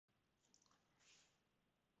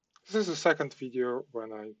This is the second video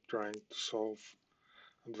when I'm trying to solve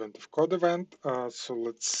Advent of Code event.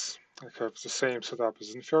 So I have the same setup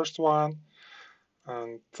as in the first one,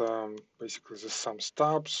 and basically there's some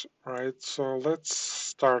stubs, right? So let's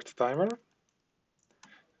start the timer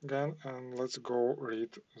again, and let's go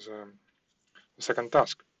read the second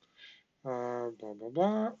task. Blah blah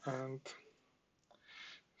blah, and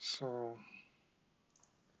so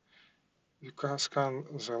you can scan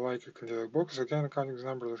the likely candidate box, again counting the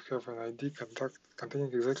number that have an ID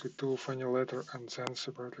containing exactly 2 of any letter, and then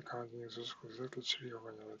separately counting those with exactly 3 of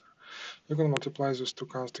any letter. You can multiply those two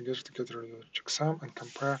counts together to get a checksum and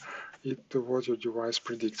compare it to what your device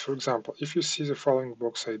predicts. For example, if you see the following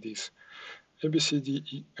box IDs, A, B, C, D,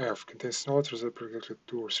 E, F contains no letters that are exactly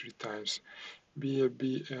 2 or 3 times. B,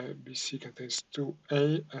 C contains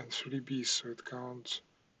 2A and 3B, so it counts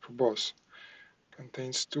for both.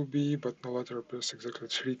 Contains 2B, but no letter appears exactly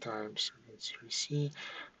 3 times. It's 3C.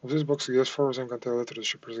 Of this box, I guess 4 of them contain a letter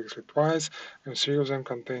which appears exactly twice, and 3 of them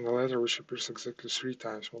contain a letter which appears exactly 3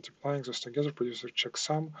 times. Multiplying those together produces a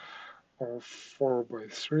checksum of 4 by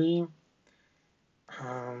 3.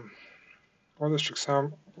 What is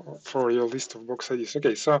checksum for your list of box IDs?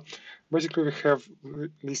 Okay, so basically we have a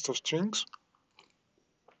list of strings.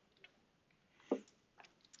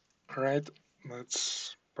 Right,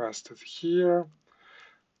 let's paste it here,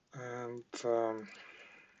 and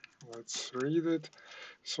let's read it.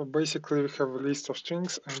 So basically we have a list of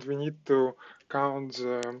strings, and we need to count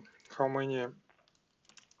how many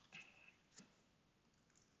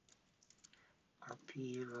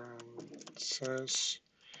appearances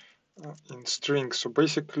in strings. So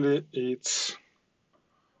basically it's,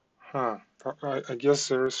 I guess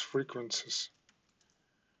there's frequencies.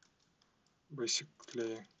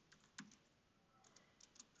 Basically,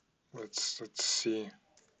 let's see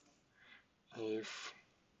if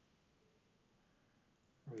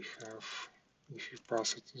we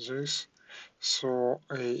pass it this. So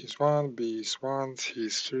A is 1, B is 1, C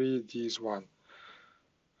is 3, D is 1.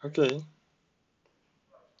 Okay.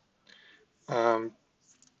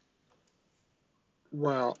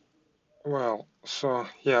 Well, so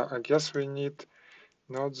yeah, I guess we need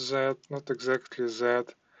not that, not exactly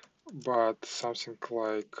that, but something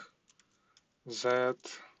like that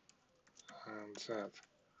and that.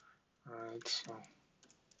 Right,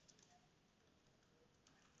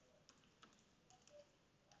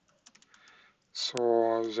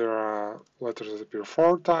 so there are letters that appear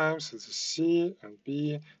 4 times, it's C and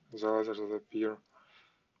B, and the letters that appear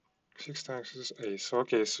 6 times is A. So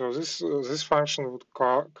okay, so this function would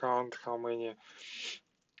count how many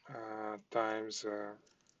times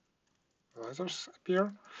letters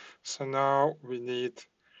appear. So now we need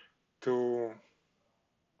to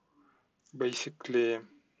basically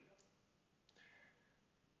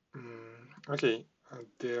okay,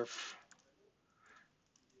 def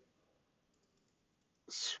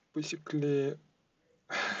basically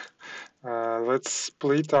let's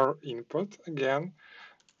split our input again,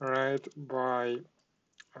 right, by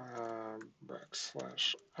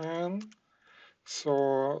 \n.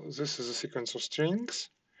 So this is a sequence of strings,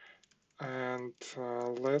 and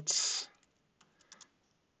let's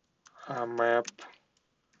map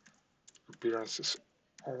appearances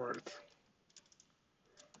over it.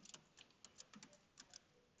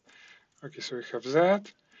 Okay, so we have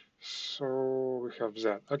that. So we have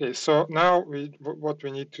that. Okay, so now what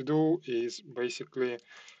we need to do is basically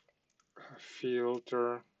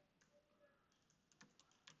filter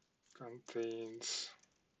contains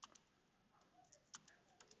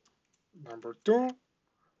number 2,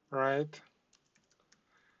 right?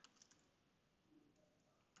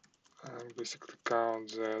 And basically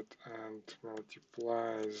count that and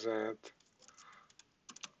multiply that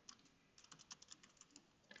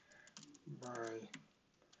by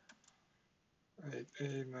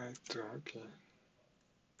 8892. Okay.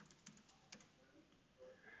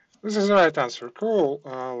 This is the right answer. Cool.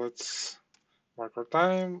 Let's mark our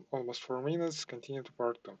time. Almost 4 minutes. Continue to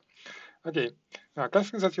part 2. Okay.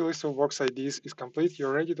 Confirm that your list of box IDs is complete.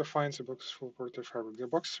 You're ready to find the boxes for Porter Fabric. The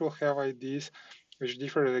boxes will have IDs which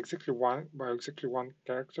differ by exactly one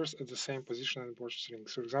characters at the same position in both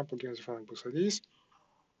strings. For example, given the following box IDs,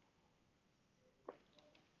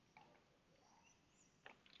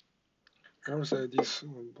 the IDs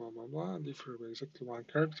blah blah blah differ by exactly one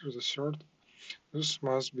character. The third, this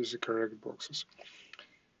must be the correct boxes.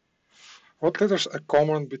 What letters are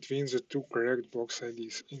common between the two correct box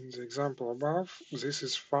IDs? In the example above, this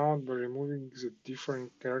is found by removing the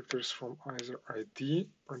different characters from either ID,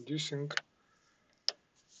 producing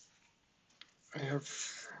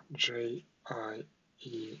F, J, I,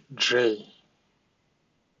 E, J.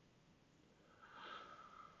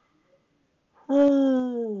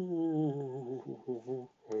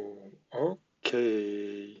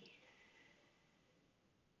 Okay.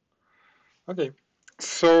 Okay.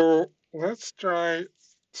 So let's try.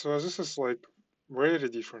 So this is like really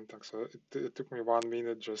different task. So it took me 1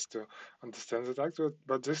 minute just to understand the task,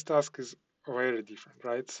 but this task is very different,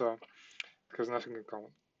 right? So it has nothing in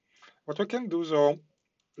common. What we can do though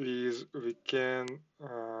is we can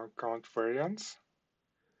count variance,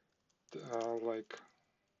 like,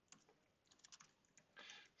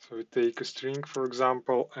 so we take a string, for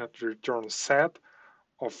example, and return a set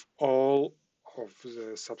of all of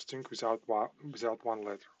the substring without one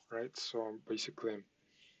letter, right? So basically,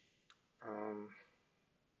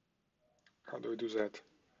 how do we do that?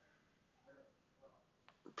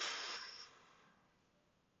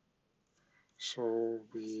 So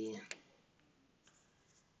we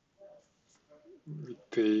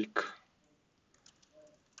take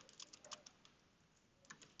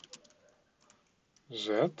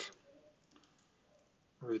that,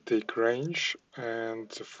 we take range, and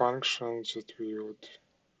the function that we would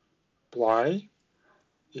apply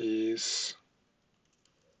is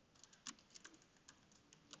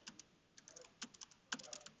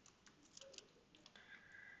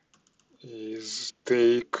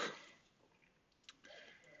take.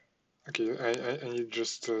 Okay, I need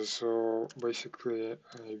just so basically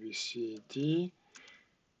A B C D.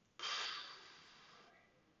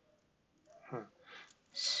 Huh.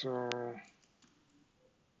 So.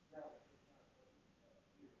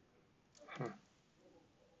 Huh.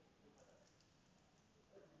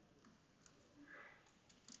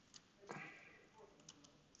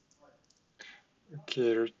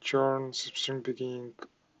 Okay, return substring beginning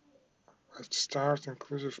at start,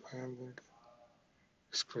 inclusive, ending,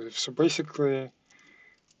 exclusive. So basically,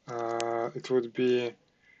 it would be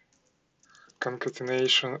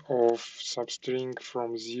concatenation of substring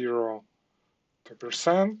from 0 to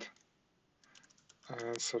percent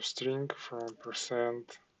and substring from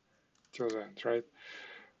percent till the end, right?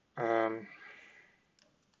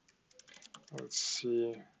 Let's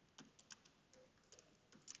see.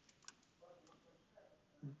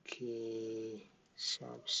 Okay,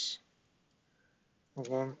 subs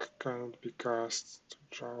long cannot be cast to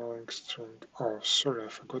Java string. Oh, sorry, I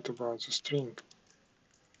forgot about the string.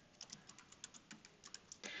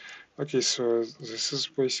 Okay, so this is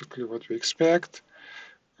basically what we expect,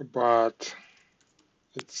 but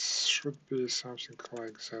it should be something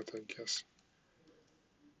like that, I guess.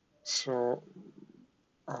 So,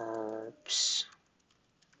 oops.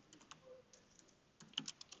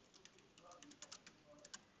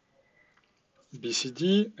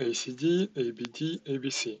 BCD, ACD, ABD,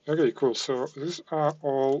 ABC. Okay, cool. So these are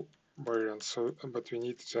all variants. So, but we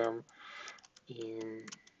need them in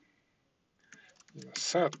a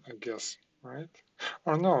set, I guess, right?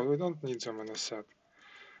 Or no, we don't need them in a set.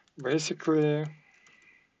 Basically,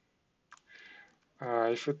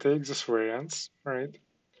 if we take this variance, right?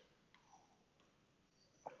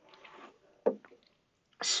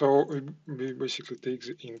 So we basically take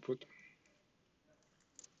the input,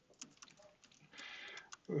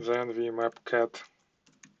 then we map cat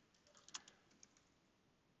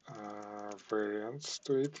variance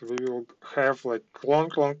to it. We will have like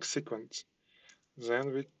long sequence.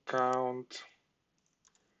 Then we count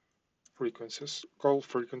frequencies, call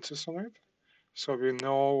frequencies on it. So we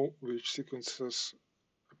know which sequences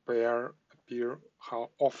appear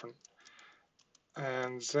how often.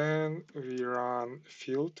 And then we run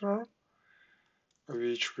filter,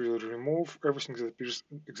 which will remove everything that appears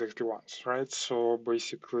exactly once, right? So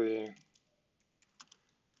basically,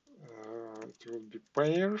 it will be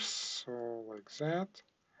pairs, so like that.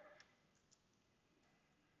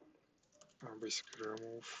 Basically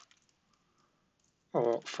remove.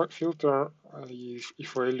 Oh, filter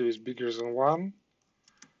if value is bigger than 1.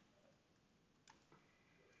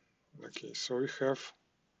 Okay, so we have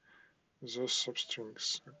those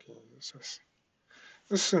substrings. Okay, this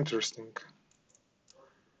is interesting.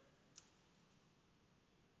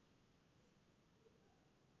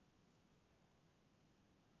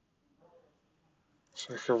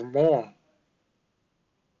 So I have more.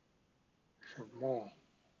 I have more.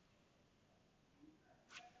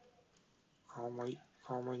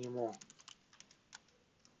 How many more?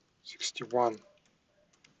 61.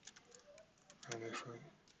 And if I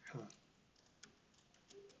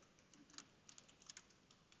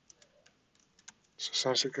so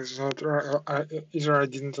something is not right. Either I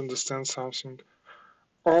didn't understand something.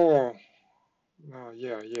 Oh, no,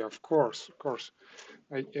 yeah, of course.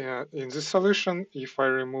 In this solution, if I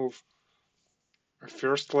remove a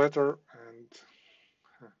first letter and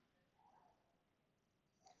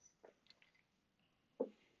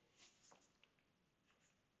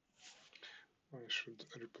should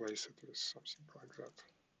replace it with something like that.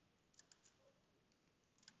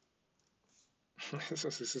 So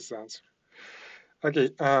this is the answer. Okay,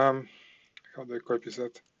 how do I copy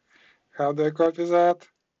that? How do I copy that?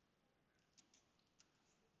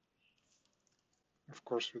 Of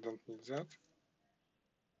course, we don't need that.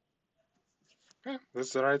 Yeah,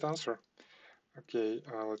 that's the right answer. Okay,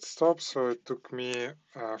 let's stop. So it took me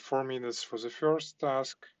 4 minutes for the first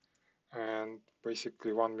task and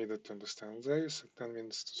basically 1 minute to understand this, and 10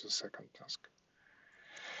 minutes to the second task.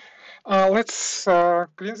 Let's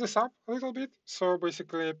clean this up a little bit. So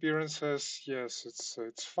basically appearances, yes,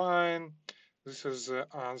 it's fine. This is the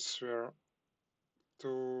answer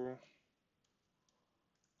to...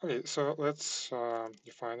 Okay, so let's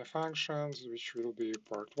define the functions, which will be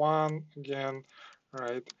part 1 again,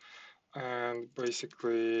 right? And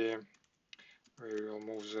basically we will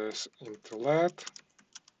move this into let,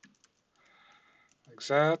 like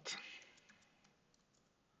that.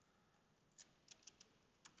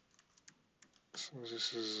 So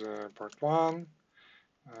this is part 1,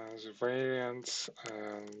 the variance,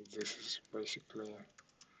 and this is basically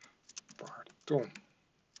part 2.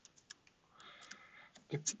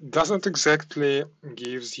 It doesn't exactly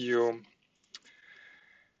gives you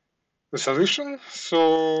the solution.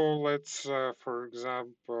 So let's, for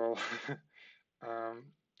example,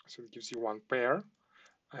 so it gives you one pair,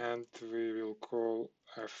 and we will call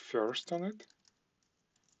a first on it.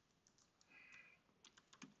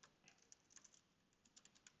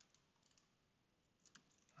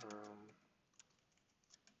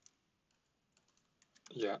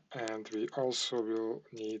 Yeah, and we also will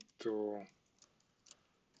need to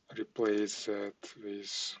replace that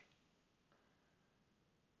with,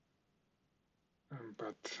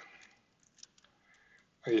 but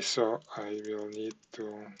okay, so I will need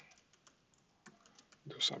to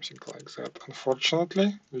do something like that,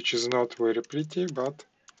 unfortunately, which is not very pretty, but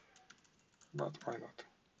why not?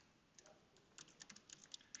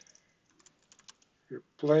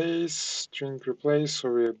 Replace, string replace, so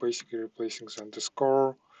we're basically replacing the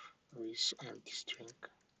underscore with empty string,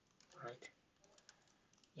 right?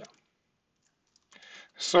 Yeah.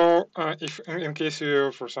 So if in case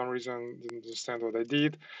you for some reason didn't understand what I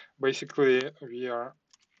did, basically we are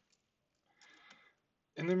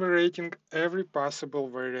enumerating every possible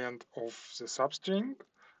variant of the substring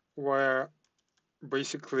where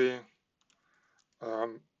basically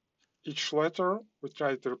each letter, we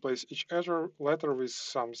try to replace each letter with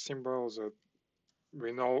some symbol that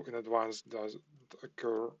we know in advance doesn't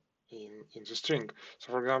occur in the string.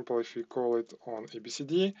 So for example, if we call it on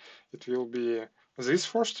ABCD, it will be these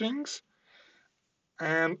 4 strings.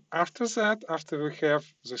 And after that, after we have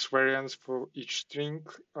this variance for each string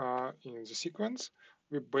in the sequence,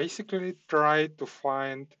 we basically try to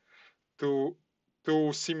find two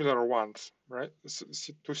similar ones, right?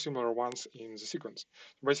 Two similar ones in the sequence.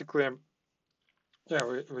 Basically, yeah,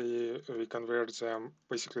 we convert them.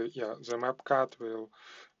 Basically, yeah, the map cut will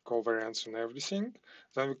call variance on everything.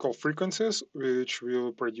 Then we call frequencies, which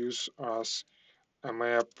will produce us a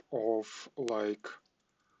map of like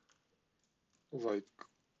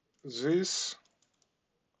this,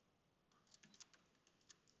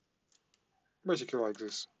 basically like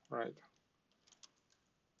this, right?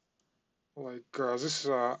 Like this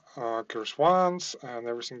occurs once, and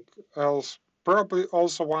everything else probably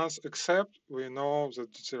also once, except we know that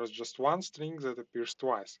there's just one string that appears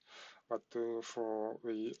twice. But for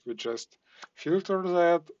we just filter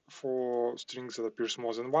that for strings that appears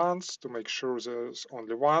more than once to make sure there's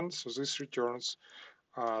only one. So this returns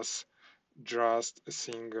us just a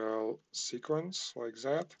single sequence like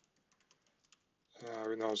that.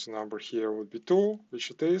 We know the number here would be 2,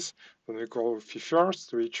 which it is. Then we call phi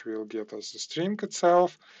first, which will get us the string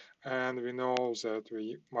itself. And we know that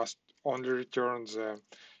we must only return the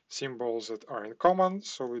symbols that are in common,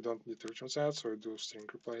 so we don't need to return that. So we do string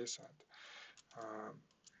replace, and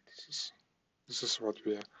this is what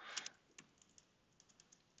we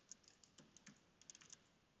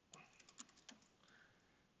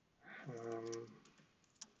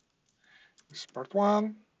this is part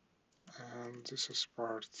 1, and this is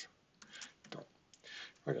part 2.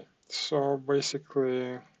 Okay, so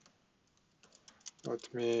basically,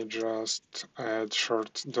 let me just add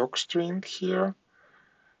short doc string here.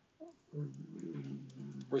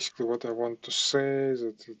 Basically, what I want to say is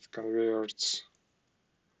that it converts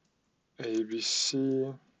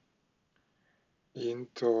ABC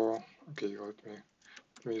into, okay, let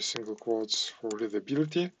me use single quotes for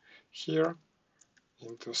readability here,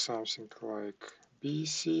 into something like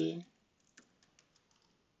BC,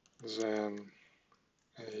 then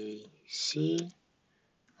AC,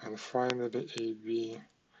 and finally AB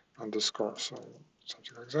underscore. So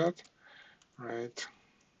something like that, right?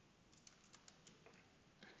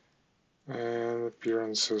 And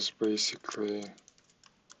appearances basically,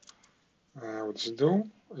 what does it do?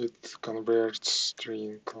 It converts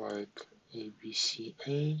string like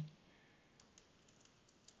ABCA,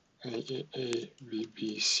 AAA,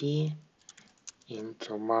 BBC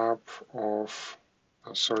into map of,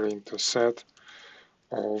 into set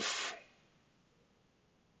of,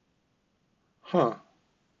 oh,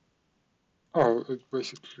 it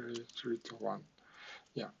basically 3 to 1.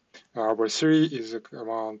 Yeah, where 3 is the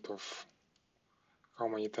amount of how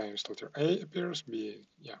many times letter A appears, B,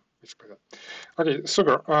 yeah, basically that. Okay,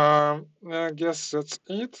 super. I guess that's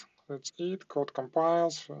it. That's it. Code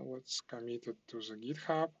compiles. Let's commit it to the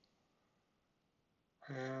GitHub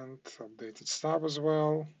and update its tab as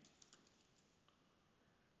well.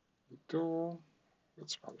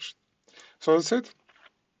 Let's publish it. So that's it.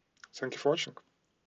 Thank you for watching.